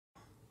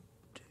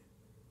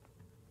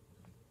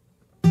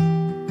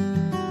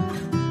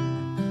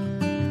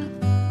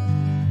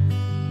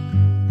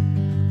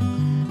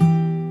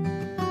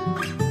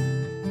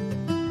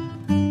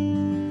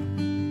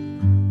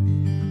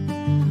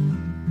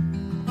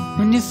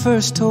when you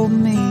first told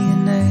me your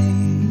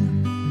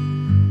name.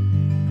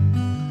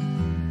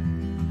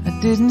 I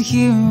didn't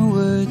hear a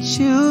word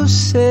you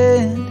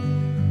said,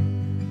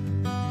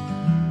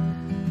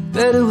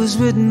 but it was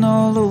written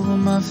all over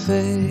my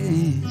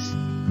face.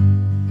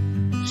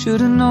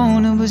 Should've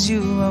known it was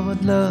you I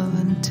would love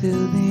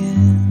until the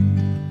end.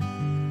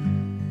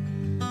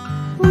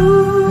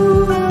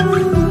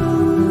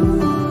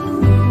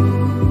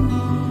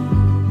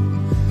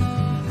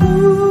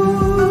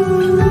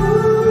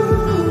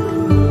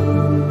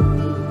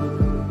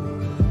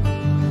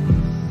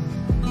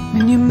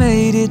 When you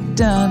made it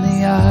down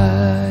the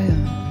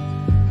aisle,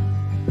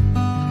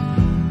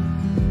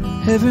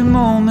 every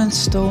moment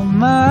stole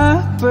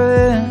my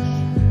breath.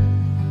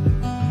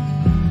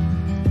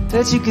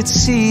 Bet you could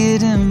see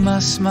it in my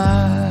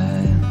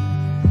smile.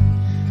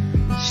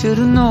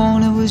 Should've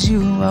known it was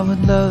you I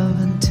would love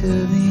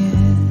until the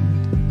end.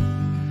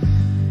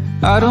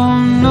 I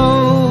don't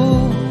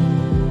know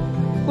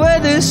where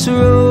this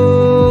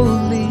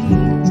road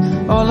leads.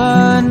 All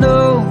I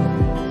know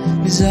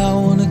is I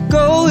wanna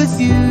go with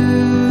you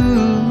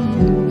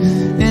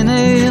in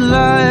a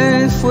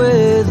life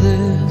where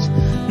there's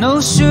no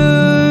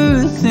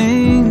sure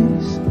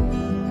things.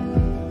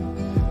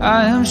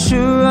 I am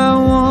sure I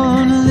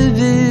wanna live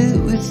it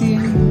with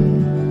you.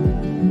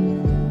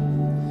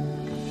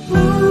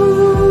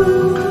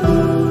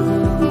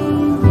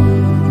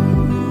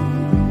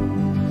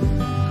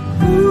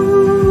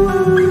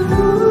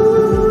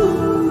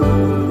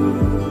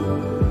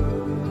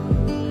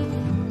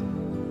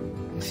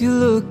 If you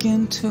look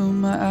into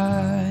my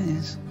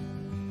eyes,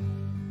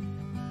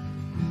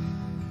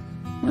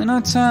 when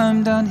our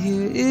time down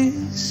here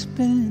is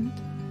spent,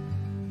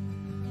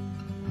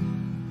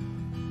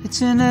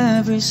 it's in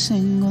every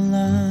single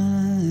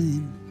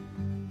line.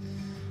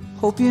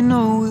 Hope you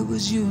know it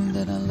was you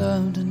that I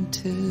loved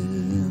until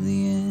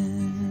the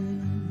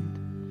end.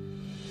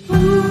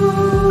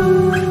 Ooh.